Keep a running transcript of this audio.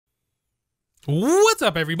What's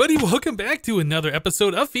up, everybody? Welcome back to another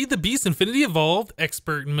episode of FTB Infinity Evolved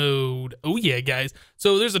Expert Mode. Oh yeah, guys.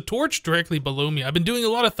 So there's a torch directly below me. I've been doing a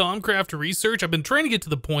lot of Thaumcraft research. I've been trying to get to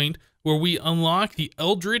the point where we unlock the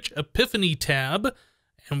Eldritch Epiphany tab,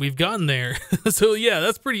 and we've gotten there. So yeah,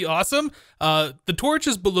 that's pretty awesome. The torch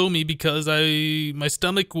is below me because my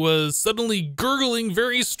stomach was suddenly gurgling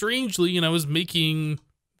very strangely, and I was making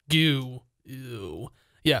goo. Ew.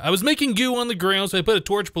 Yeah, I was making goo on the ground, so I put a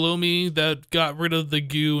torch below me that got rid of the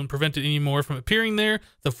goo and prevented any more from appearing there.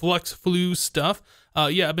 The flux flu stuff.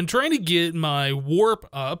 Yeah, I've been trying to get my warp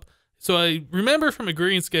up. So I remember from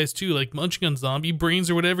Agrarian Skies 2, like munching on zombie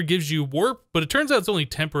brains or whatever gives you warp, but it turns out it's only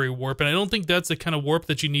temporary warp, and I don't think that's the kind of warp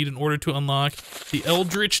that you need in order to unlock the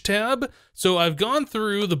Eldritch tab. So I've gone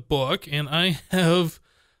through the book, and I have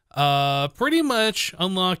pretty much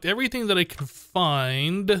unlocked everything that I can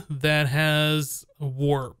find that has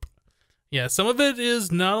warp. Yeah, some of it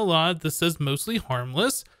is not a lot. This says mostly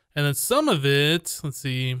harmless, and then some of it, let's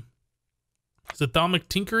see, is atomic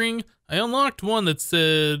tinkering. I unlocked one that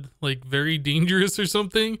said like very dangerous or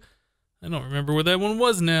something. I don't remember where that one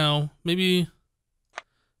was now. Maybe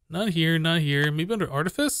not here, not here. Maybe under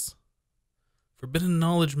artifice? Forbidden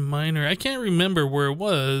knowledge minor. I can't remember where it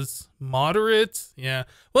was. Moderate? Yeah.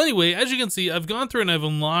 Well, anyway, as you can see, I've gone through and I've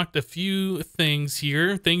unlocked a few things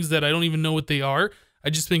here. Things that I don't even know what they are.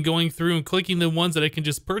 I've just been going through and clicking the ones that I can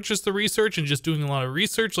just purchase the research and just doing a lot of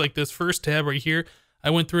research, like this first tab right here. I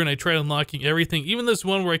went through and I tried unlocking everything. Even this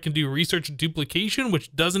one where I can do research duplication,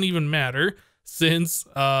 which doesn't even matter since,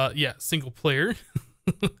 yeah, single player.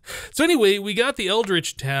 So anyway, we got the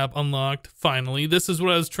Eldritch tab unlocked finally. This is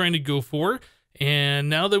what I was trying to go for. And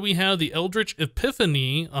now that we have the Eldritch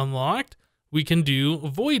Epiphany unlocked, we can do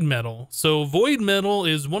Void Metal. So Void Metal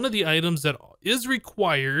is one of the items that is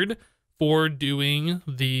required for doing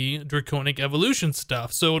the Draconic Evolution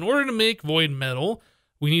stuff. So in order to make Void Metal,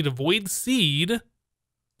 we need a Void Seed.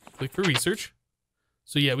 Click for research.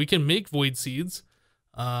 So yeah, we can make Void Seeds.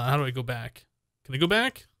 How do I go back? Can I go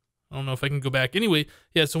back? I don't know if I can go back. Anyway,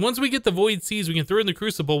 yeah, so once we get the Void Seeds, we can throw it in the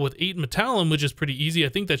Crucible with 8 Metallum, which is pretty easy. I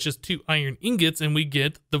think that's just 2 iron ingots, and we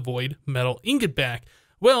get the Void Metal ingot back.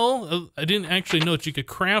 Well, I didn't actually know that you could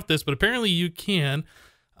craft this, but apparently you can.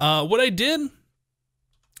 What I did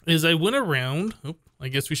is I went around. Oh, I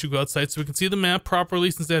guess we should go outside so we can see the map properly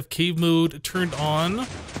since I have cave mode turned on.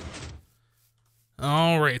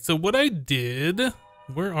 All right, so what I did...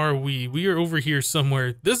 Where are we? We are over here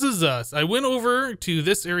somewhere. This is us. I went over to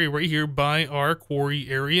this area right here by our quarry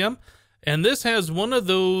area, and this has one of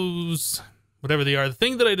those, whatever they are, the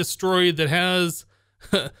thing that I destroyed that has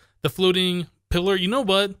the floating pillar. You know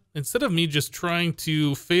what? Instead of me just trying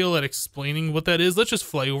to fail at explaining what that is, let's just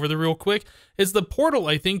fly over there real quick. It's the portal,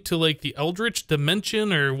 I think, to like the Eldritch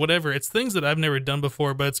dimension or whatever. It's things that I've never done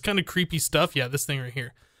before, but it's kind of creepy stuff. Yeah, this thing right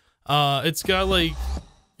here. It's got like...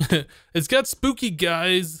 It's got spooky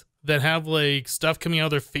guys that have like stuff coming out of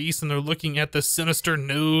their face and they're looking at the sinister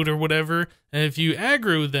node or whatever. And if you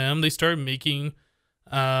aggro them, they start making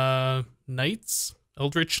knights,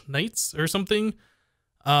 eldritch knights or something.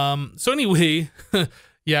 So anyway,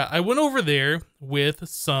 yeah, I went over there with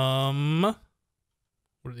some,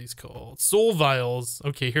 what are these called? Soul vials.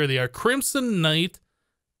 Okay, here they are. Crimson Knight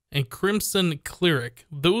and Crimson Cleric.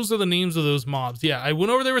 Those are the names of those mobs. Yeah, I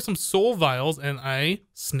went over there with some soul vials and I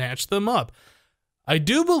snatched them up. I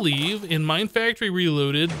do believe in Mind Factory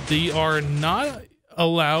Reloaded, they are not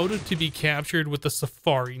allowed to be captured with the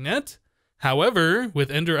Safari Net. However,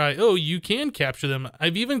 with Ender.io, you can capture them.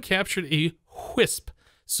 I've even captured a Wisp.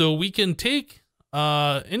 So we can take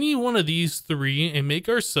any one of these 3 and make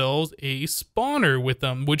ourselves a spawner with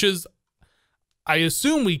them, which is, I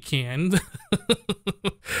assume we can.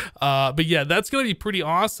 But yeah, that's going to be pretty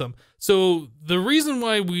awesome. So the reason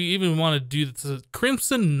why we even want to do this is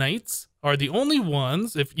Crimson Knights are the only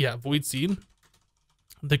ones, Void Seed.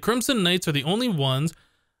 The Crimson Knights are the only ones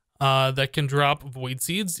that can drop Void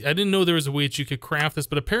Seeds. I didn't know there was a way that you could craft this,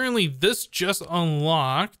 but apparently this just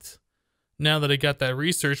unlocked now that I got that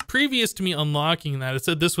research. Previous to me unlocking that, it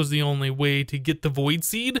said this was the only way to get the Void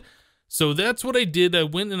Seed. So that's what I did. I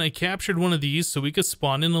went and I captured one of these so we could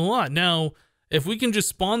spawn in a lot. Now, if we can just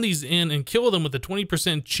spawn these in and kill them with a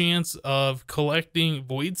 20% chance of collecting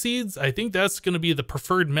Void Seeds, I think that's going to be the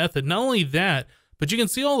preferred method. Not only that, but you can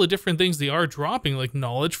see all the different things they are dropping, like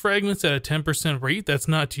knowledge fragments at a 10% rate. That's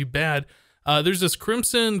not too bad. There's this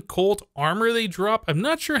Crimson Colt armor they drop. I'm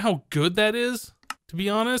not sure how good that is, to be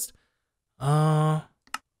honest.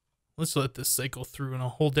 Let's let this cycle through and I'll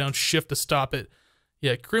hold down shift to stop it.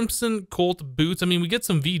 Yeah, Crimson Colt boots. I mean, we get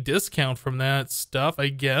some V discount from that stuff, I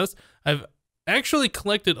guess. I've I actually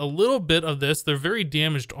collected a little bit of this. They're very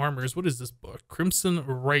damaged armors. What is this book? Crimson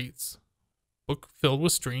Rites. Book filled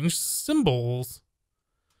with strange symbols.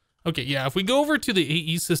 Okay, yeah, if we go over to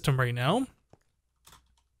the AE system right now.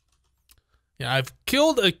 Yeah, I've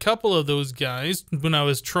killed a couple of those guys when I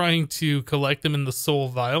was trying to collect them in the soul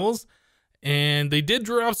vials. And they did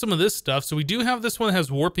drop some of this stuff. So we do have this one that has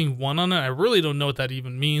warping 1 on it. I really don't know what that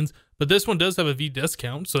even means. But this one does have a V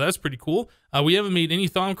discount, so that's pretty cool. We haven't made any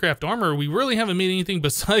Thaumcraft armor. We really haven't made anything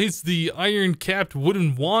besides the iron-capped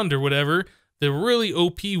wooden wand or whatever. The really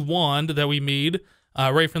OP wand that we made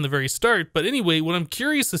right from the very start. But anyway, what I'm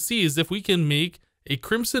curious to see is if we can make a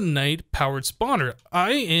Crimson Knight powered spawner.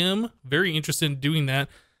 I am very interested in doing that.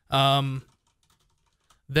 That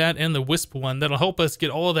and the Wisp one. That'll help us get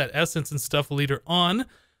all of that essence and stuff later on.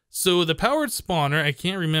 So the powered spawner, I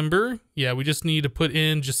can't remember. Yeah, we just need to put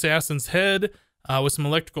in Jassassin's head with some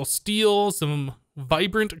electrical steel, some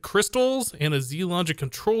vibrant crystals, and a Z-Logic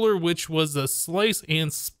controller, which was a slice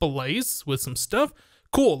and splice with some stuff.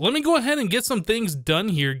 Cool, let me go ahead and get some things done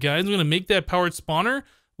here, guys. I'm going to make that powered spawner.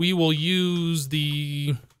 We will use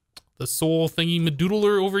the soul thingy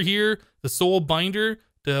madoodler over here, the soul binder,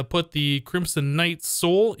 to put the Crimson Knight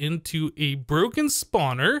soul into a broken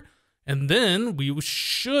spawner, and then we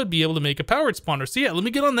should be able to make a powered spawner. So yeah, let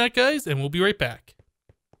me get on that, guys, and we'll be right back.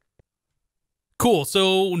 Cool,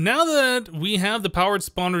 so now that we have the powered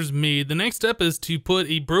spawners made, the next step is to put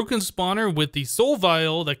a broken spawner with the soul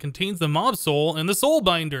vial that contains the mob soul and the soul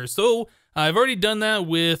binder. So I've already done that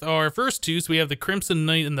with our first two, so we have the Crimson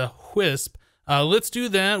Knight and the Wisp. Let's do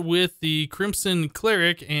that with the Crimson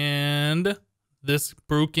Cleric and this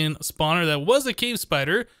broken spawner that was a cave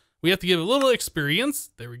spider. We have to give it a little experience.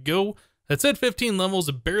 There we go. That said 15 levels.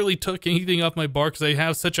 It barely took anything off my bar because I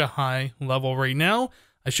have such a high level right now.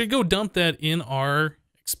 I should go dump that in our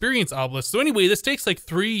experience obelisk. So anyway, this takes like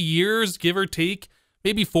 3 years, give or take,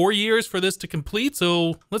 maybe 4 years for this to complete.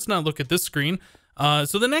 So let's not look at this screen.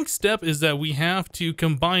 So the next step is that we have to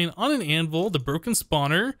combine on an anvil the broken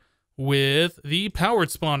spawner with the powered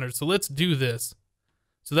spawner. So let's do this.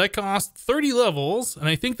 So that costs 30 levels, and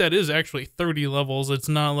I think that is actually 30 levels. It's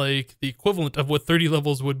not like the equivalent of what 30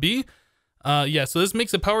 levels would be. Yeah, so this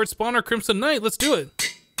makes a powered spawner Crimson Knight. Let's do it.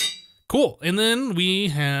 Cool. And then we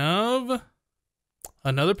have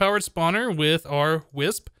another powered spawner with our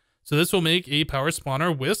Wisp. So this will make a powered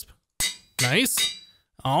spawner Wisp. Nice.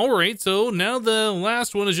 All right, so now the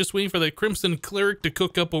last one is just waiting for the Crimson Cleric to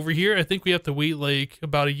cook up over here. I think we have to wait like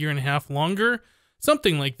about 1.5 years longer.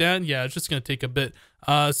 Something like that. Yeah, it's just going to take a bit.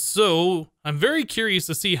 So I'm very curious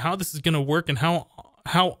to see how this is going to work and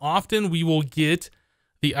how often we will get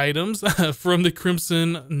the items from the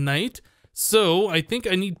Crimson Knight. So I think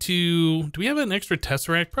I need to... Do we have an extra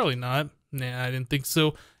Tesseract? Probably not. Nah, I didn't think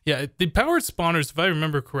so. Yeah, the powered spawners, if I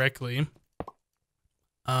remember correctly...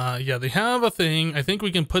 yeah, they have a thing. I think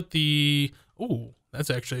we can put the... Oh,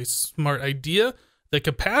 that's actually a smart idea. The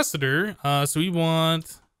capacitor. So we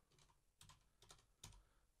want...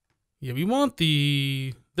 Yeah, we want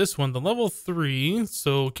this one, the level 3.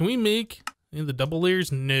 So can we make any of the double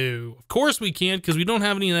layers? No. Of course we can't because we don't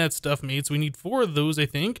have any of that stuff made. So we need 4 of those, I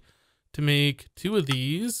think, to make 2 of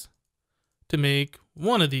these, to make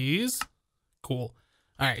 1 of these. Cool.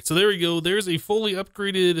 All right, so there we go. There's a fully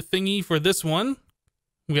upgraded thingy for this one.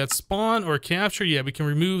 We got spawn or capture. Yeah, we can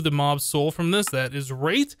remove the mob soul from this. That is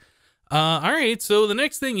right. All right, so the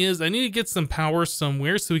next thing is I need to get some power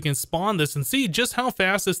somewhere so we can spawn this and see just how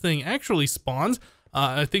fast this thing actually spawns.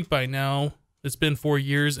 I think by now it's been 4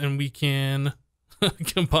 years and we can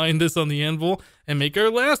combine this on the anvil and make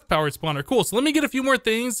our last powered spawner. Cool, so let me get a few more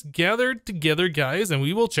things gathered together, guys, and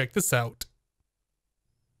we will check this out.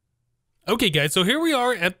 Okay guys, so here we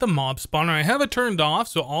are at the mob spawner. I have it turned off,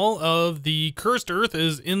 so all of the cursed earth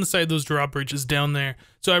is inside those drawbridges down there.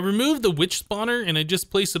 So I removed the witch spawner and I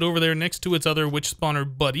just placed it over there next to its other witch spawner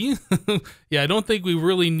buddy. Yeah, I don't think we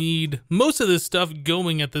really need most of this stuff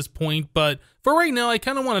going at this point, but for right now, I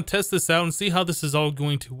kind of want to test this out and see how this is all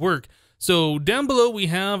going to work. So down below we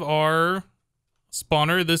have our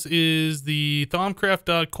spawner. This is the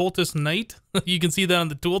Thaumcraft.Cultist Knight. You can see that on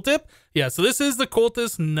the tooltip. Yeah, so this is the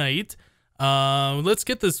Cultist Knight. Let's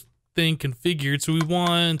get this thing configured. So we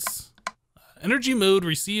want energy mode,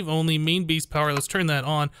 receive only, main base power. Let's turn that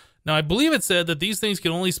on. Now I believe it said that these things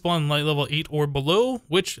can only spawn light level 8 or below,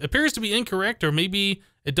 which appears to be incorrect, or maybe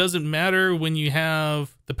it doesn't matter when you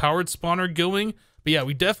have the powered spawner going. But yeah,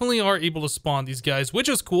 we definitely are able to spawn these guys, which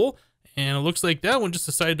is cool. And it looks like that one just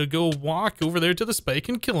decided to go walk over there to the spike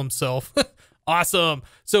and kill himself. Awesome.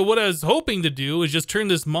 So what I was hoping to do is just turn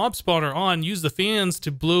this mob spawner on, use the fans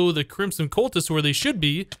to blow the Crimson Cultists where they should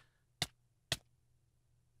be.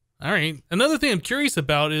 All right. Another thing I'm curious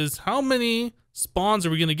about is how many spawns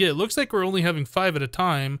are we going to get? It looks like we're only having 5 at a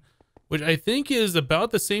time, which I think is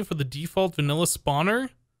about the same for the default vanilla spawner.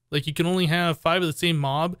 Like you can only have 5 of the same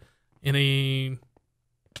mob in a,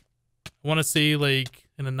 I want to say like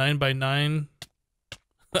in a 9x9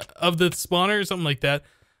 of the spawner or something like that.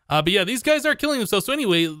 But yeah, these guys are killing themselves. So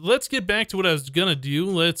anyway, let's get back to what I was going to do.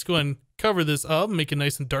 Let's go and cover this up, make it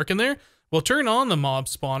nice and dark in there. We'll turn on the mob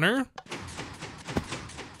spawner.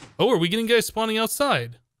 Oh, are we getting guys spawning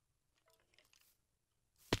outside?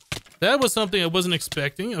 That was something I wasn't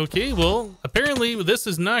expecting. Okay, well, apparently this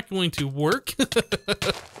is not going to work.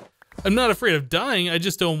 I'm not afraid of dying. I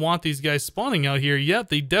just don't want these guys spawning out here. Yep,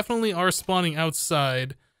 they definitely are spawning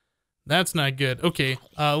outside. That's not good. Okay,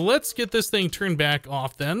 let's get this thing turned back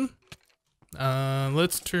off then.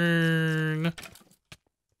 Let's turn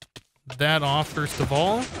that off first of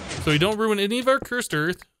all. So we don't ruin any of our cursed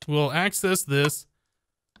earth. We'll access this.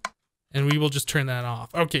 And we will just turn that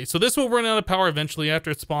off. Okay, so this will run out of power eventually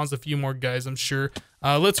after it spawns a few more guys, I'm sure.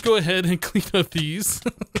 Let's go ahead and clean up these.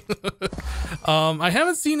 I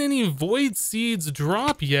haven't seen any void seeds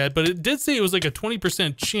drop yet, but it did say it was like a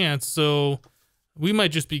 20% chance, so we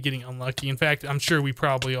might just be getting unlucky. In fact, I'm sure we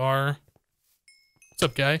probably are. What's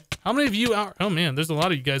up, guy? How many of you out? Oh man, there's a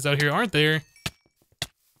lot of you guys out here, aren't there?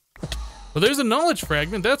 Well, there's a knowledge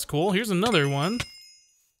fragment. That's cool. Here's another one.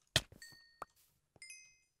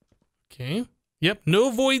 Okay. Yep,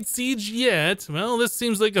 no void siege yet. Well, this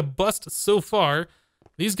seems like a bust so far.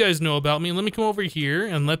 These guys know about me. Let me come over here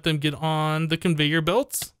and let them get on the conveyor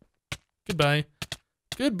belts. Goodbye.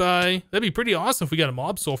 Goodbye. That'd be pretty awesome if we got a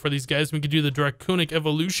mob soul for these guys. We could do the draconic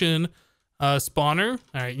evolution spawner.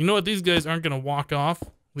 All right, you know what? These guys aren't going to walk off. At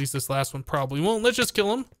least this last one probably won't. Let's just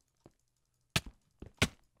kill them.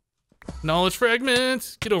 Knowledge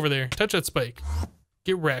fragment. Get over there. Touch that spike.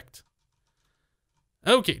 Get wrecked.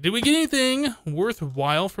 Okay, did we get anything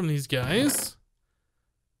worthwhile from these guys?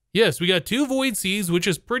 Yes, we got 2 void seeds, which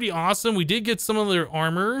is pretty awesome. We did get some of their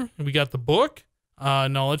armor, and we got the book,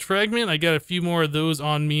 knowledge fragment. I got a few more of those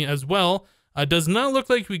on me as well. Does not look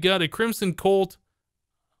like we got a Crimson Colt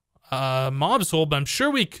mob soul, but I'm sure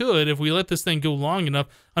we could if we let this thing go long enough.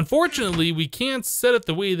 Unfortunately, we can't set it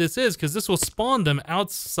the way this is because this will spawn them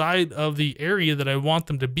outside of the area that I want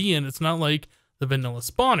them to be in. It's not like the vanilla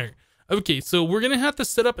spawner. Okay, so we're going to have to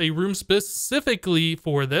set up a room specifically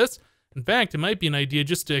for this. In fact, it might be an idea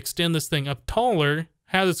just to extend this thing up taller,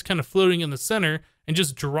 have this kind of floating in the center, and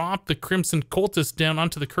just drop the Crimson Cultists down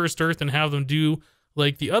onto the Cursed Earth and have them do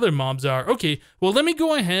like the other mobs are. Okay, well, let me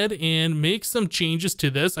go ahead and make some changes to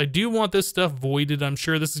this. I do want this stuff voided. I'm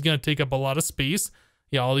sure this is going to take up a lot of space.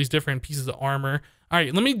 Yeah, all these different pieces of armor. All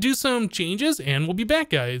right, let me do some changes, and we'll be back,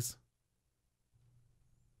 guys.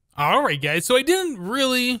 Alright guys, so I didn't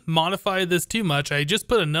really modify this too much. I just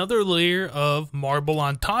put another layer of marble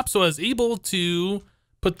on top, so I was able to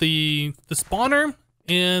put the spawner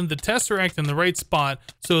and the Tesseract in the right spot,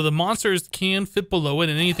 so the monsters can fit below it,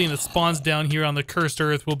 and anything that spawns down here on the Cursed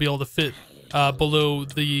Earth will be able to fit below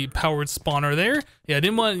the powered spawner there. Yeah, I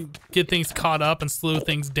didn't want to get things caught up and slow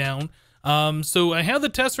things down. So I have the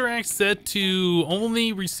Tesseract set to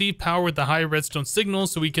only receive power with the high redstone signal,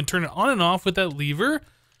 so we can turn it on and off with that lever.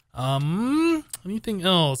 Anything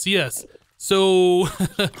else? Yes. So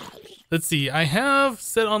let's see. I have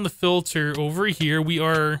set on the filter over here. We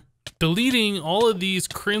are deleting all of these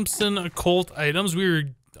Crimson Occult items.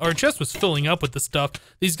 Our chest was filling up with the stuff.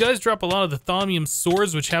 These guys drop a lot of the Thaumium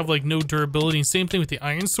swords, which have like no durability. Same thing with the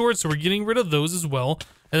Iron Sword, so we're getting rid of those as well.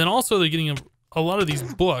 And then also they're getting a lot of these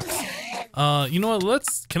books. You know what?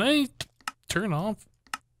 Can I turn off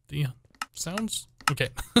the sounds? Okay.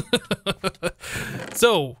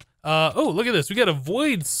 So, oh, look at this. We got a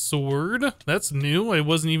Void Sword. That's new. I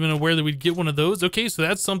wasn't even aware that we'd get one of those. Okay, so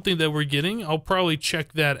that's something that we're getting. I'll probably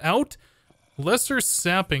check that out. Lesser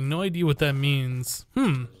Sapping. No idea what that means.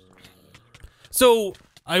 So,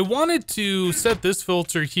 I wanted to set this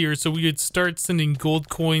filter here so we could start sending gold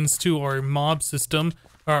coins to our mob system,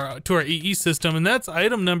 or to our AE system, and that's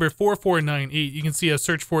item number 4498. You can see I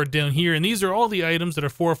searched for it down here, and these are all the items that are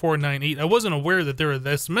 4498. I wasn't aware that there were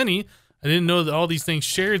this many. I didn't know that all these things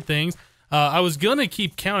shared things. I was gonna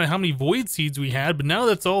keep counting how many void seeds we had, but now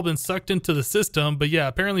that's all been sucked into the system. But yeah,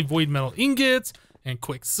 apparently void metal ingots and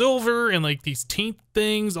quicksilver and like these taint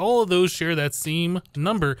things, all of those share that same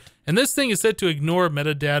number. And this thing is set to ignore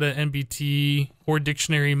metadata, NBT, or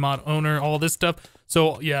dictionary, mod owner, all this stuff.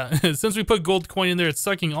 So yeah, since we put gold coin in there, it's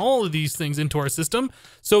sucking all of these things into our system.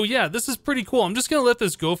 So yeah, this is pretty cool. I'm just gonna let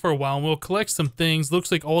this go for a while and we'll collect some things. Looks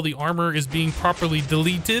like all the armor is being properly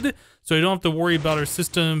deleted, so I don't have to worry about our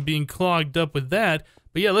system being clogged up with that.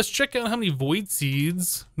 But yeah, let's check out how many void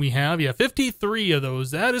seeds we have. Yeah, 53 of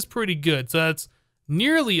those. That is pretty good. So that's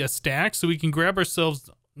nearly a stack. So we can grab ourselves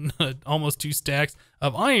almost 2 stacks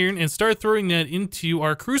of iron and start throwing that into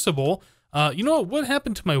our crucible. You know what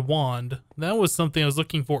happened to my wand? That was something I was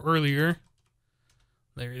looking for earlier.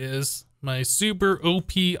 There it is. My super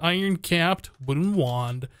OP iron capped wooden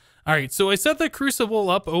wand. All right, so I set the crucible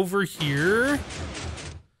up over here.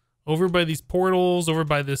 Over by these portals, over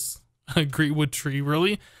by this great wood tree,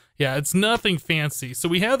 really. Yeah, it's nothing fancy. So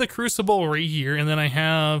we have the crucible right here, and then I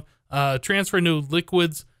have transfer node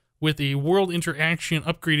liquids with a world interaction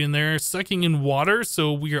upgrade in there, sucking in water,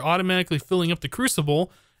 so we are automatically filling up the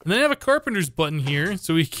crucible. And then I have a carpenter's button here,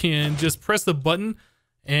 so we can just press the button,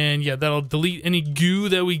 and yeah, that'll delete any goo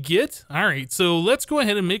that we get. All right, so let's go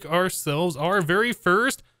ahead and make ourselves our very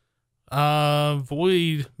first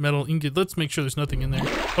void metal ingot. Let's make sure there's nothing in there.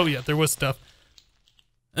 Oh yeah, there was stuff.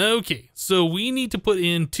 Okay, so we need to put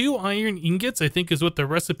in 2 iron ingots, I think is what the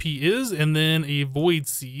recipe is, and then a void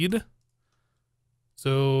seed.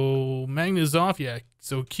 So magnet is off, yeah.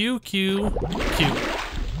 So Q, Q, Q.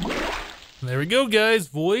 There we go, guys.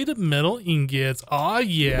 Void metal ingots. Aw,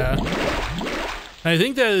 yeah. I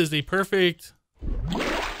think that is a perfect...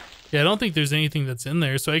 Yeah, I don't think there's anything that's in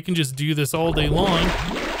there, so I can just do this all day long.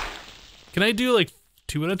 Can I do like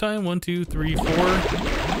 2 at a time? 1, 2, 3, 4.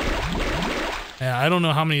 Yeah, I don't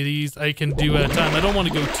know how many of these I can do at a time. I don't want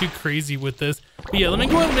to go too crazy with this. But yeah, let me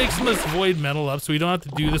go ahead and make some of this void metal up so we don't have to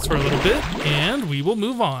do this for a little bit, and we will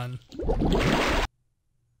move on.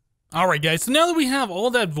 Alright guys, so now that we have all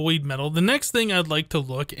that void metal, the next thing I'd like to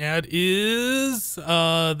look at is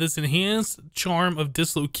this Enhanced Charm of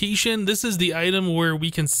Dislocation. This is the item where we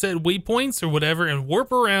can set waypoints or whatever and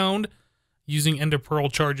warp around using Ender Pearl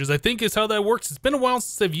charges. I think is how that works. It's been a while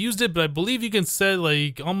since I've used it, but I believe you can set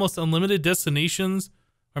like almost unlimited destinations,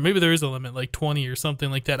 or maybe there is a limit, like 20 or something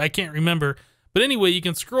like that. I can't remember. But anyway, you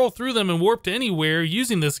can scroll through them and warp to anywhere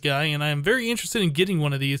using this guy, and I am very interested in getting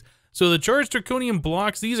one of these. So the Charged Draconium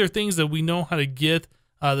blocks, these are things that we know how to get.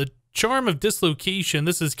 The Charm of Dislocation,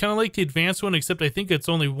 this is kind of like the advanced one, except I think it's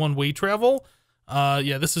only one-way travel.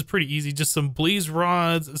 Yeah, this is pretty easy. Just some blaze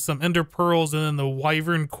rods, some ender pearls, and then the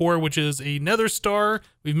wyvern core, which is a nether star.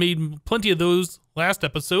 We've made plenty of those last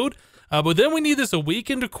episode. But then we need this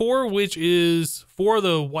awakened core, which is for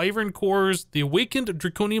the wyvern cores, the awakened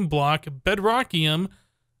draconium block, bedrockium,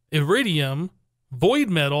 iridium, void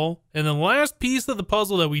metal, and the last piece of the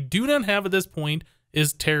puzzle that we do not have at this point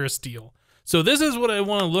is Terrasteel. So this is what I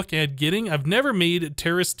want to look at getting. I've never made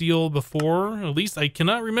Terrasteel before, at least I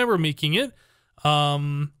cannot remember making it.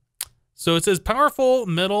 So it says powerful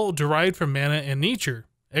metal derived from mana and nature.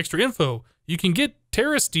 Extra info. You can get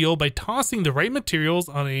Terrasteel by tossing the right materials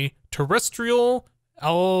on a terrestrial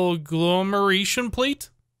agglomeration plate.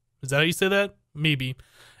 Is that how you say that? Maybe.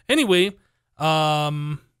 Anyway,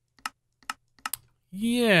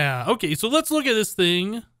 yeah. Okay, so let's look at this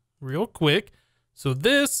thing real quick. So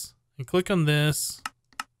this, and click on this.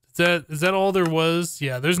 Is that all there was?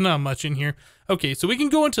 Yeah, there's not much in here. Okay, so we can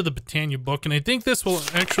go into the Botania book, and I think this will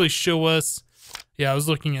actually show us... Yeah, I was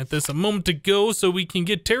looking at this a moment ago, so we can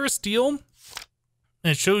get Terrasteel.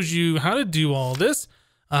 And it shows you how to do all this.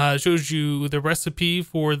 It shows you the recipe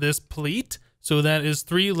for this plate. So that is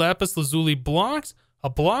 3 lapis lazuli blocks, a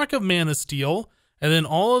block of mana steel, and then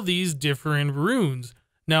all of these different runes.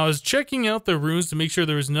 Now I was checking out the runes to make sure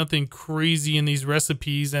there was nothing crazy in these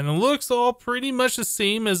recipes, and it looks all pretty much the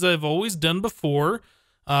same as I've always done before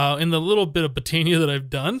in the little bit of Botania that I've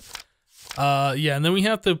done. Yeah, and then we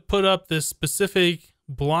have to put up this specific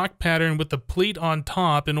block pattern with the plate on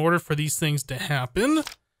top in order for these things to happen.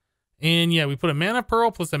 And yeah, we put a mana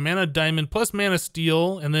pearl plus a mana diamond plus mana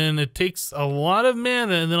steel, and then it takes a lot of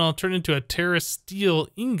mana, and then I'll turn into a Terrasteel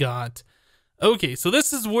ingot. Okay, so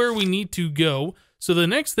this is where we need to go. So the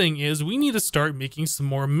next thing is we need to start making some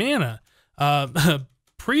more mana.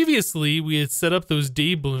 Previously, we had set up those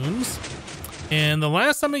day blooms, and the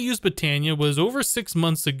last time I used Botania was over 6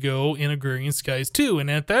 months ago in Agrarian Skies 2,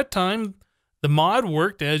 and at that time, the mod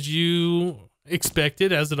worked as you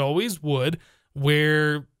expected, as it always would,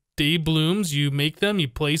 where day blooms, you make them, you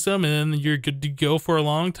place them, and then you're good to go for a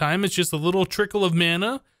long time. It's just a little trickle of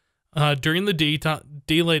mana during the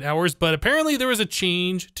daylight hours, but apparently there was a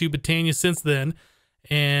change to Botania since then,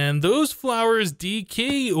 and those flowers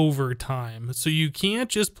decay over time, so you can't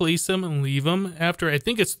just place them and leave them. After I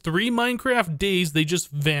think it's 3 Minecraft days, they just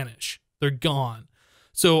vanish. They're gone.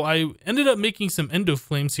 So I ended up making some endo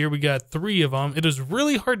flames here. We got 3 of them. It is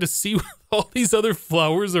really hard to see with all these other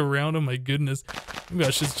flowers around. Oh my goodness. Maybe I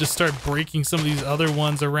should just start breaking some of these other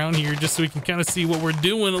ones around here just so we can kind of see what we're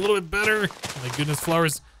doing a little bit better. Oh my goodness,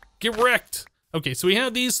 flowers, get wrecked. Okay, so we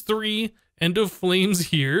have these 3 endo flames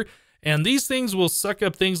here, and these things will suck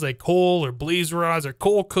up things like coal or blaze rods or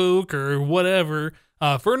coal coke or whatever,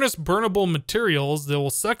 furnace burnable materials. They will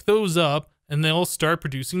suck those up and they'll start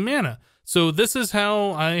producing mana. So this is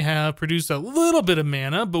how I have produced a little bit of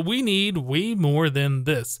mana, but we need way more than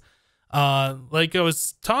this. Like I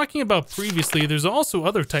was talking about previously, there's also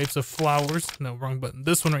other types of flowers. No, wrong button.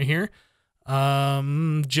 This one right here.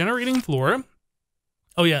 Generating flora.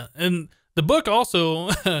 Oh yeah, and the book also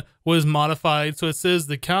was modified, so it says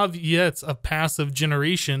the caveats of passive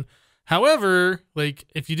generation. However, like,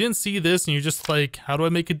 if you didn't see this and you're just like, how do I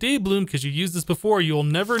make a day bloom? Because you used this before, you'll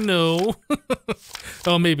never know.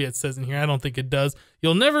 Oh, maybe it says in here. I don't think it does.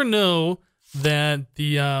 You'll never know that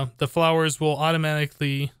the flowers will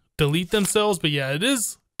automatically delete themselves. But yeah, it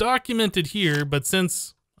is documented here. But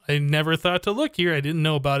since I never thought to look here, I didn't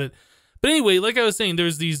know about it. But anyway, like I was saying,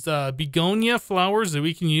 there's these begonia flowers that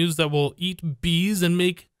we can use that will eat bees and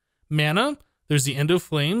make mana. There's the endo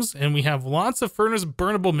flames, and we have lots of furnace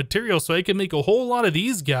burnable material, so I can make a whole lot of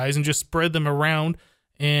these guys and just spread them around,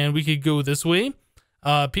 and we could go this way.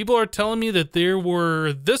 People are telling me that there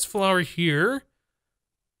were this flower here.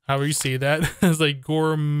 However you say that. It's like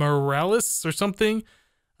Gormoralis or something.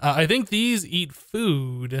 I think these eat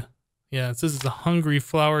food. Yeah, it says it's a hungry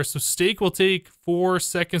flower. So steak will take 4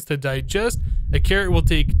 seconds to digest. A carrot will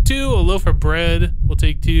take 2. A loaf of bread will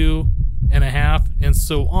take 2.5, and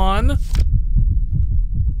so on.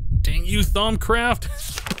 Dang you, Thumbcraft.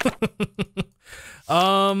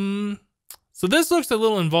 So this looks a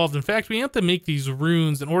little involved. In fact, we have to make these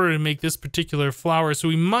runes in order to make this particular flower. So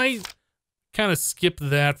we might kind of skip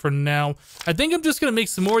that for now. I think I'm just going to make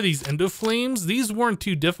some more of these endo flames. These weren't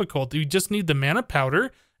too difficult. We just need the mana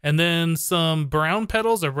powder, and then some brown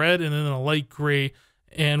petals, a red, and then a light gray.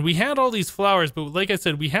 And we had all these flowers, but like I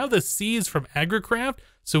said, we have the seeds from AgriCraft,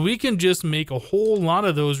 so we can just make a whole lot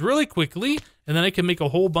of those really quickly, and then I can make a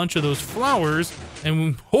whole bunch of those flowers,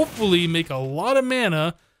 and hopefully make a lot of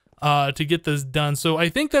mana to get this done. So I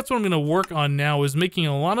think that's what I'm going to work on now, is making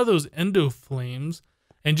a lot of those endo flames,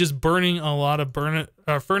 and just burning a lot of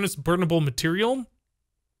furnace burnable material.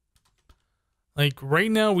 Like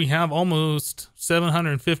right now we have almost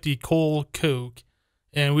 750 coal coke,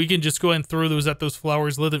 and we can just go ahead and throw those at those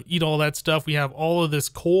flowers, let them eat all that stuff. We have all of this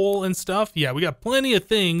coal and stuff. Yeah, we got plenty of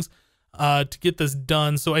things to get this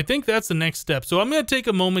done. So I think that's the next step. So I'm going to take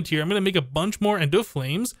a moment here. I'm going to make a bunch more endo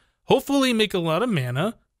flames, hopefully make a lot of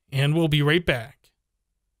mana, and we'll be right back.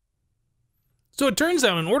 So it turns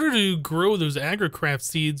out in order to grow those AgriCraft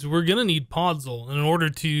seeds, we're going to need podzol. And in order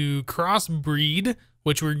to crossbreed,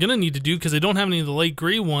 which we're going to need to do because I don't have any of the light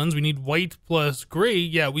gray ones, we need white plus gray.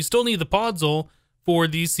 Yeah, we still need the podzol for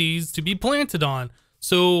these seeds to be planted on.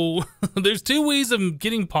 So there's 2 ways of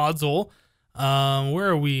getting podzol. Where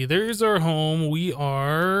are we? There's our home. We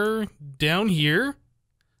are down here.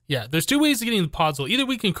 Yeah, there's 2 ways of getting the podzol. Either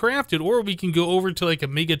we can craft it, or we can go over to like a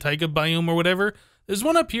mega taiga biome or whatever. There's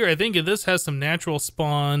one up here. I think this has some natural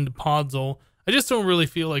spawned podzol. I just don't really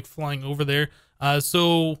feel like flying over there.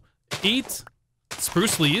 So 8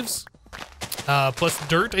 spruce leaves plus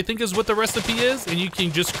dirt, I think is what the recipe is, and you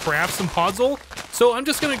can just craft some podzol. So I'm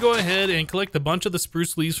just going to go ahead and collect a bunch of the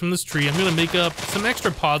spruce leaves from this tree. I'm going to make up some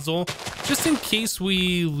extra podzol just in case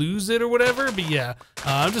we lose it or whatever. But yeah,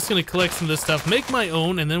 I'm just going to collect some of this stuff, make my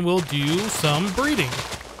own, and then we'll do some breeding.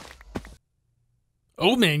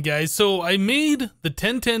 Oh man, guys, so I made the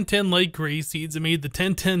 10-10-10 light gray seeds. I made the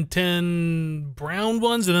 10-10-10 brown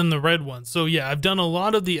ones and then the red ones. So yeah, I've done a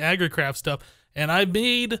lot of the AgriCraft stuff, and I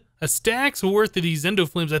made a stack's worth of these endo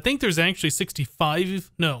flames. I think there's actually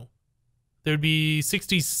 65. No, there'd be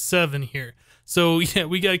 67 here. So yeah,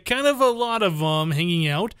 we got kind of a lot of them hanging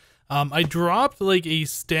out. I dropped like a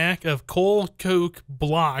stack of coal coke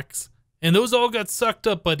blocks, and those all got sucked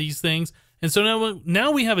up by these things. And so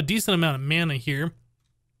now we have a decent amount of mana here.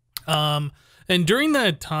 And during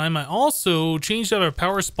that time, I also changed out our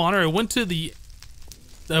power spawner. I went to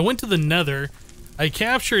the nether. I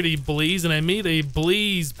captured a blaze, and I made a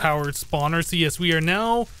blaze powered spawner. So yes, we are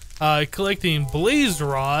now collecting blaze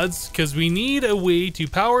rods because we need a way to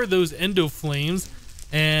power those endo flames.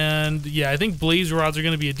 And yeah, I think blaze rods are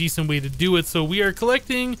going to be a decent way to do it. So we are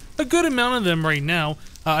collecting a good amount of them right now.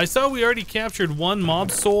 I saw we already captured 1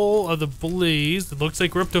 mob soul of the blaze. It looks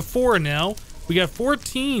like we're up to 4 now. We got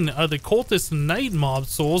 14 of the cultist night mob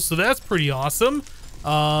souls, so that's pretty awesome.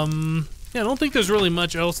 Yeah, I don't think there's really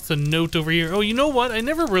much else to note over here. Oh, you know what? I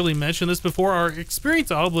never really mentioned this before. Our experience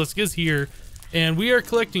obelisk is here, and we are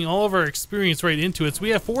collecting all of our experience right into it. So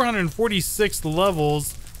we have 446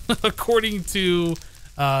 levels according to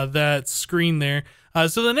that screen there.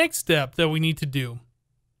 So the next step that we need to do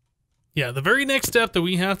Yeah, the very next step that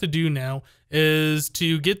we have to do now is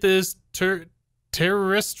to get this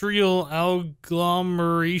terrestrial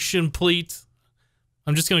agglomeration plate.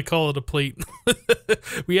 I'm just going to call it a plate.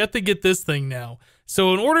 We have to get this thing now.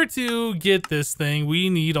 So in order to get this thing, we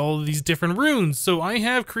need all of these different runes. So I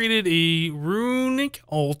have created a Runic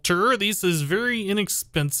altar. This is very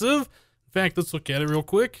inexpensive. In fact, let's look at it real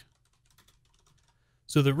quick.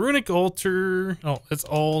 So the Runic altar, oh, it's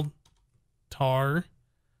all tar.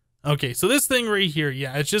 Okay, so this thing right here,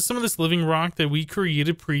 yeah, it's just some of this living rock that we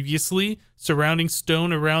created previously, surrounding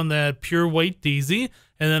stone around that pure white daisy,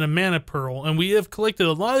 and then a mana pearl. And we have collected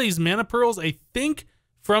a lot of these mana pearls, I think,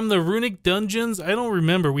 from the Runic dungeons. I don't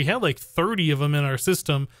remember. We had like 30 of them in our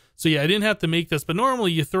system. So yeah, I didn't have to make this, but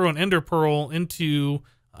normally you throw an ender pearl into,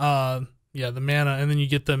 the mana, and then you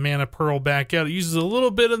get the mana pearl back out. It uses a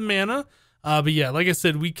little bit of mana. But yeah, like I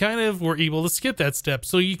said, we kind of were able to skip that step.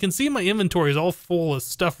 So you can see my inventory is all full of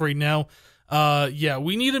stuff right now. Yeah,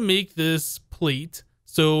 we need to make this plate.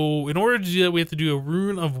 So in order to do that, we have to do a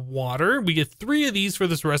rune of water. We get 3 of these for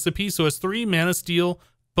this recipe. So it's 3 mana steel,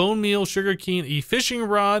 bone meal, sugarcane, a fishing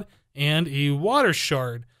rod, and a water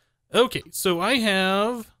shard. Okay, so I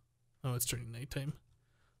have, oh, it's turning nighttime.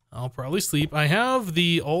 I'll probably sleep. I have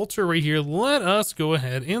the altar right here. Let us go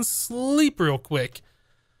ahead and sleep real quick.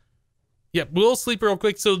 Yep, we'll sleep real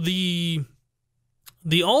quick. So the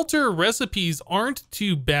altar recipes aren't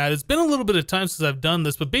too bad. It's been a little bit of time since I've done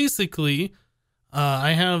this, but basically,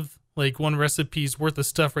 I have like 1 recipe's worth of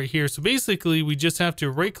stuff right here. So basically, we just have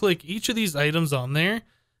to right-click each of these items on there,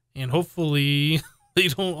 and hopefully they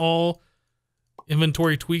don't all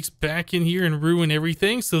inventory tweaks back in here and ruin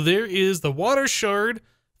everything. So there is the water shard,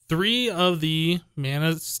 3 of the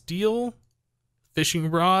mana steel,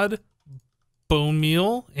 fishing rod, bone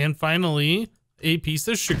meal, and finally a piece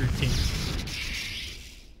of sugar cane.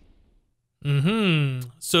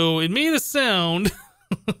 So it made a sound.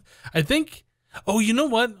 I think, oh, you know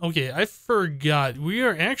what? Okay, I forgot. We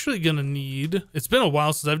are actually gonna need, it's been a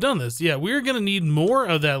while since I've done this. Yeah, we're gonna need more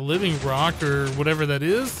of that living rock or whatever that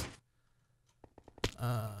is.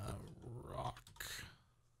 Rock.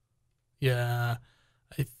 Yeah.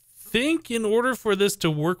 I think in order for this to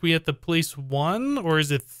work, we have to place 1, or is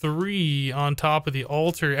it 3 on top of the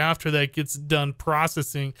altar after that gets done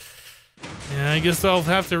processing? Yeah, I guess I'll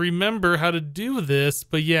have to remember how to do this.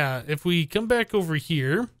 But yeah, if we come back over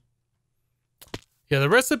here, yeah, the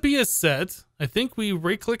recipe is set. I think we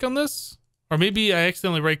right-click on this, or maybe I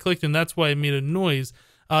accidentally right-clicked and that's why it made a noise.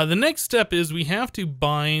 The next step is we have to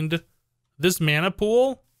bind this mana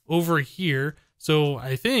pool over here. So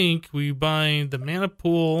I think we bind the mana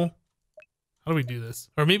pool. How do we do this?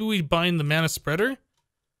 Or maybe we bind the mana spreader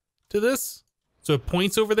to this, so it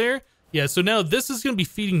points over there. Yeah, so now this is going to be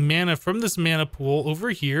feeding mana from this mana pool over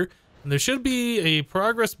here. And there should be a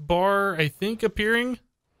progress bar, I think, appearing.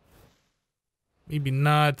 Maybe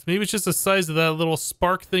not. Maybe it's just the size of that little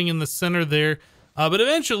spark thing in the center there. But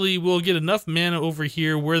eventually we'll get enough mana over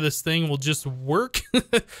here where this thing will just work.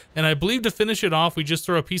 And I believe to finish it off, we just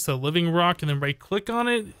throw a piece of living rock and then right click on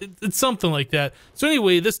it. It's something like that. So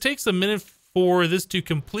anyway, this takes a minute for this to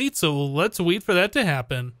complete. So let's wait for that to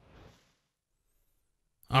happen.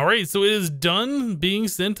 All right, so it is done being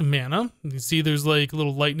sent mana. You can see there's like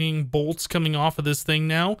little lightning bolts coming off of this thing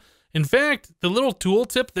now. In fact, the little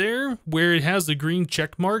tooltip there where it has the green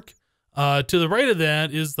check mark, to the right of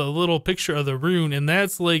that is the little picture of the rune, and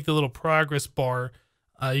that's like the little progress bar.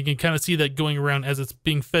 You can kind of see that going around as it's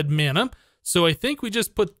being fed mana. So I think we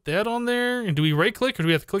just put that on there. And do we right click or do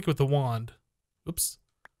we have to click with the wand? Oops.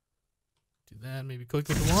 Do that, maybe click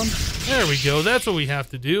with the wand. There we go. That's what we have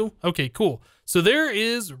to do. Okay, cool. So there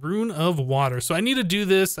is Rune of Water. So I need to do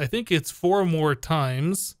this. I think it's 4 more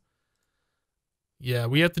times. Yeah,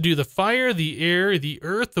 we have to do the fire, the air, the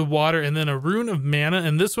earth, the water, and then a rune of mana.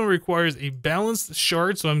 And this one requires a balanced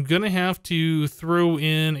shard. So I'm going to have to throw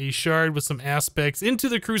in a shard with some aspects into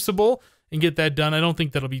the crucible and get that done. I don't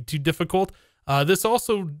think that'll be too difficult. This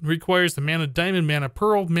also requires the mana diamond, mana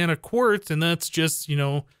pearl, mana quartz, and that's just, you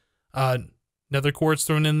know, nether quartz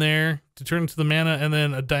thrown in there to turn into the mana, and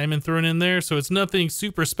then a diamond thrown in there. So it's nothing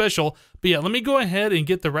super special. But yeah, let me go ahead and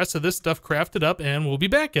get the rest of this stuff crafted up, and we'll be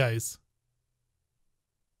back, guys.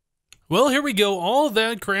 Well, here we go. All of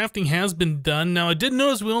that crafting has been done. Now, I did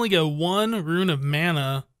notice we only got 1 rune of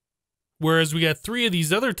mana, whereas we got 3 of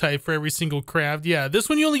these other type for every single craft. Yeah, this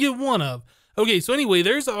one you only get 1 of. Okay, so anyway,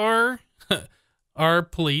 there's our our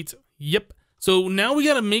plate. Yep. So now we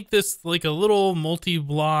got to make this like a little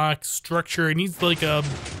multi-block structure. It needs like a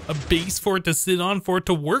base for it to sit on for it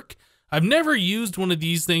to work. I've never used one of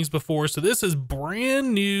these things before, so this is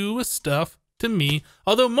brand new stuff to me.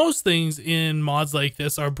 Although most things in mods like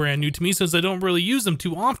this are brand new to me since I don't really use them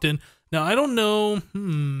too often. Now, I don't know,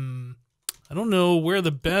 I don't know where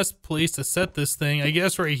the best place to set this thing. I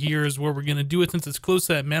guess right here is where we're going to do it since it's close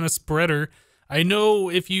to that mana spreader. I know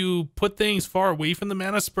if you put things far away from the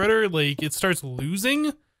mana spreader, like it starts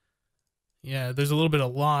losing. Yeah, there's a little bit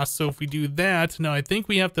of loss. So if we do that, now I think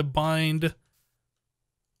we have to bind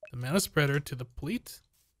the mana spreader to the plate.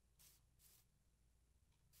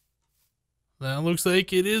 That looks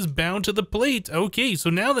like it is bound to the plate. Okay, so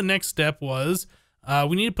now the next step was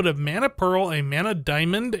we need to put a mana pearl, a mana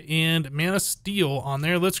diamond, and mana steel on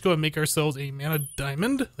there. Let's go and make ourselves a mana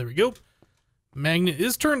diamond. There we go. Magnet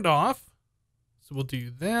is turned off. So we'll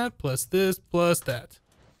do that, plus this, plus that.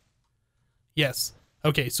 Yes.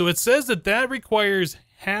 Okay, so it says that that requires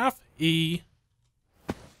half a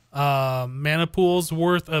mana pool's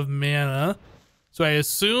worth of mana. So I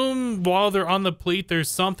assume while they're on the plate, there's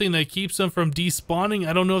something that keeps them from despawning.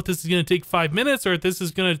 I don't know if this is going to take 5 minutes or if this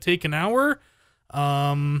is going to take an hour.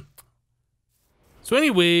 So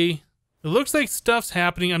anyway, it looks like stuff's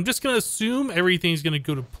happening. I'm just going to assume everything's going to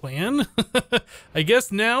go to plan. I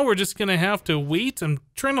guess now we're just going to have to wait. I'm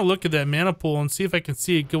trying to look at that mana pool and see if I can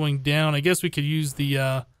see it going down. I guess we could use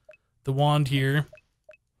the wand here.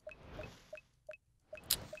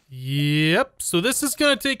 Yep, so this is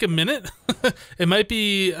going to take a minute. It might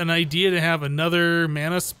be an idea to have another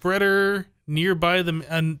mana spreader nearby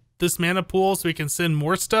this mana pool so we can send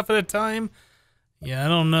more stuff at a time. Yeah, I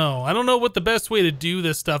don't know. I don't know what the best way to do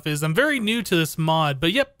this stuff is. I'm very new to this mod,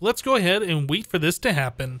 but yep, let's go ahead and wait for this to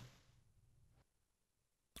happen.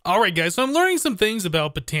 Alright guys, so I'm learning some things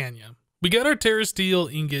about Botania. We got our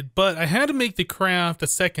Terrasteel ingot, but I had to make the craft a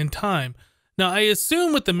second time. Now, I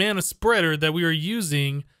assume with the mana spreader that we were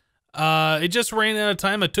using, it just ran out of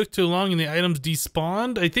time. It took too long and the items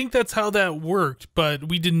despawned. I think that's how that worked, but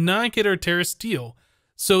we did not get our Terrasteel.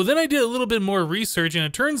 So then I did a little bit more research, and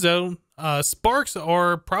it turns out sparks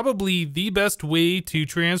are probably the best way to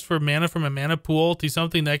transfer mana from a mana pool to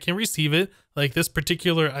something that can receive it, like this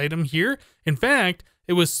particular item here. In fact,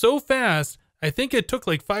 it was so fast, I think it took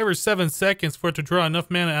like 5 or 7 seconds for it to draw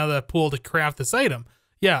enough mana out of that pool to craft this item.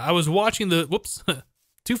 Yeah, I was watching the, whoops,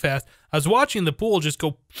 too fast. I was watching the pool just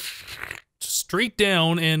go straight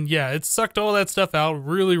down, and yeah, it sucked all that stuff out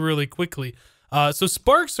really, really quickly. So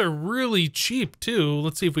sparks are really cheap too.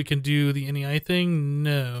 Let's see if we can do the NEI thing.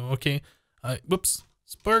 No, okay. Whoops,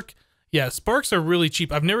 spark. Yeah, sparks are really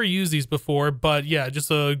cheap. I've never used these before, but yeah, just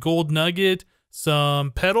a gold nugget,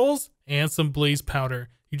 some petals, and some blaze powder.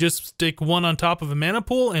 You just stick one on top of a mana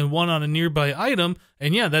pool and one on a nearby item,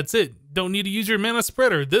 and yeah, that's it. Don't need to use your mana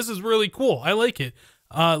spreader. This is really cool. I like it.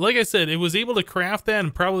 Like I said, it was able to craft that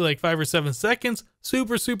in probably like 5 or 7 seconds.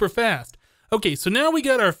 Super, super fast. Okay, so now we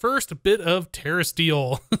got our first bit of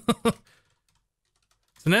Terrasteel.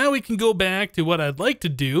 So now we can go back to what I'd like to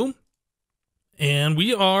do. And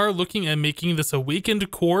we are looking at making this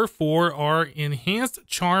awakened core for our Enhanced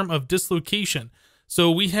Charm of Dislocation.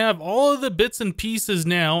 So we have all of the bits and pieces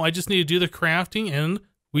now. I just need to do the crafting and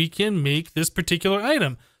we can make this particular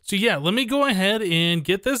item. So yeah, let me go ahead and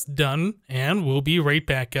get this done and we'll be right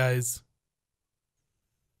back, guys.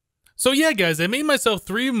 So yeah, guys, I made myself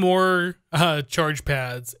 3 more charge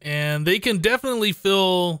pads, and they can definitely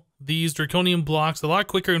fill these draconium blocks a lot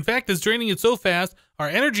quicker. In fact, it's draining it so fast, our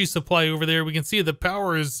energy supply over there, we can see the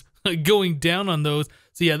power is going down on those.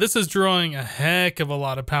 So yeah, this is drawing a heck of a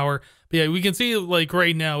lot of power. But yeah, we can see like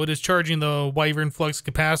right now, it is charging the Wyvern Flux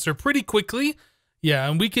capacitor pretty quickly. Yeah,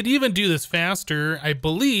 and we could even do this faster, I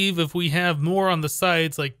believe, if we have more on the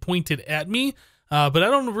sides like pointed at me. But I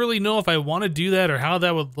don't really know if I want to do that or how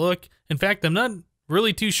that would look. In fact, I'm not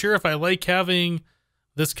really too sure if I like having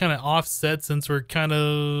this kind of offset since we're kind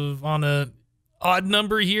of on a odd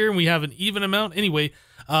number here and we have an even amount. Anyway,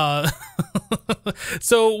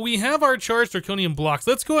 so we have our charged draconium blocks.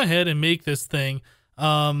 Let's go ahead and make this thing.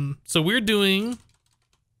 So we're doing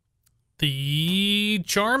the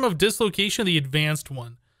Charm of Dislocation, the advanced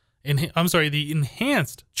one. I'm sorry, the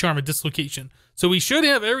Enhanced Charm of Dislocation. So we should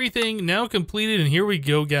have everything now completed, and here we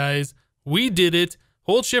go, guys. We did it.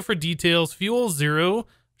 Hold shift for details, fuel 0,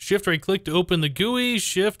 shift right click to open the GUI,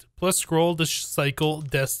 shift plus scroll to cycle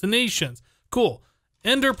destinations. Cool.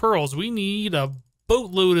 Ender pearls, we need a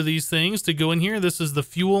boatload of these things to go in here. This is the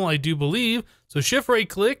fuel, I do believe. So shift right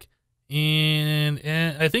click, and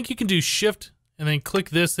I think you can do shift and then click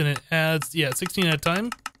this and it adds, yeah, 16 at a time.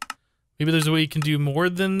 Maybe there's a way you can do more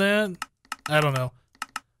than that. I don't know.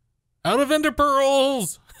 Out of ender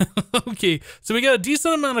pearls. Okay, so we got a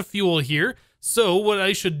decent amount of fuel here. So what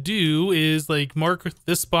I should do is like mark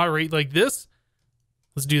this spot right like this.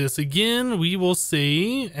 Let's do this again. We will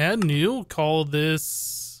say add new, call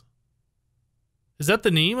this, is that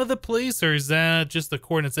the name of the place or is that just the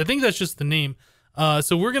coordinates? I think that's just the name.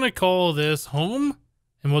 So we're gonna call this home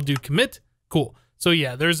and we'll do commit. Cool. So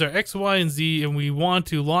yeah, there's our X, Y, and Z, and we want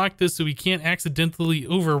to lock this so we can't accidentally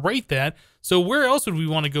overwrite that. So where else would we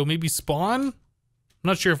want to go? Maybe spawn? I'm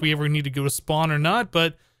not sure if we ever need to go to spawn or not,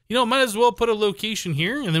 but you know, might as well put a location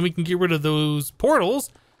here and then we can get rid of those portals.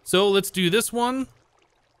 So let's do this one.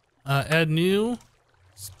 Add new,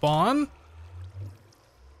 spawn,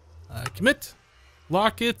 commit,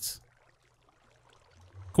 lock it.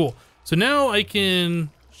 Cool. So now I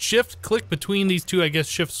can shift click between these two, I guess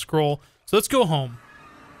shift scroll. So let's go home.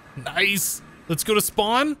 Nice. Let's go to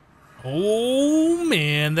spawn. Oh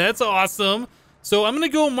man, that's awesome. So I'm gonna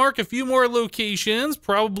go mark a few more locations.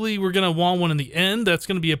 Probably we're gonna want one in the end. That's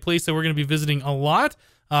gonna be a place that we're gonna be visiting a lot.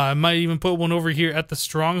 I might even put one over here at the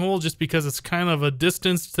stronghold just because it's kind of a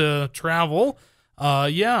distance to travel.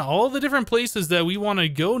 Yeah, all the different places that we want to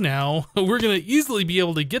go now, we're going to easily be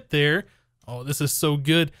able to get there. Oh, this is so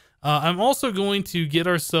good. I'm also going to get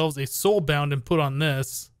ourselves a soulbound and put on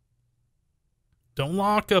this. Don't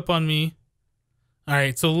lock up on me. All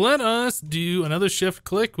right, so let us do another shift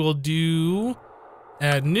click. We'll do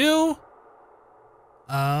add new.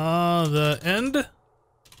 The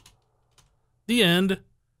end.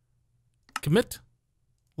 Commit,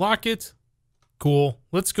 lock it. Cool.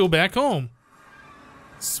 Let's go back home.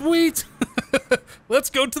 Sweet. Let's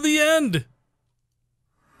go to the end.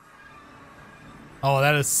 Oh,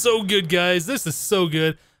 that is so good, guys. This is so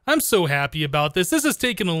good. I'm so happy about this. This has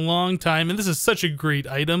taken a long time, and this is such a great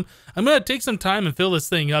item. I'm going to take some time and fill this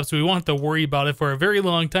thing up so we won't have to worry about it for a very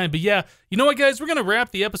long time. But yeah, you know what, guys? We're going to wrap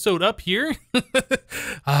the episode up here.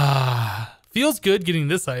 Feels good getting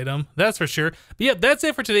this item, that's for sure. But yeah, that's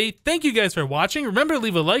it for today. Thank you guys for watching. Remember to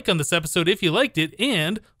leave a like on this episode if you liked it,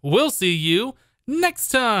 and we'll see you next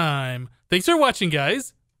time. Thanks for watching,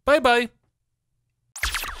 guys. Bye-bye.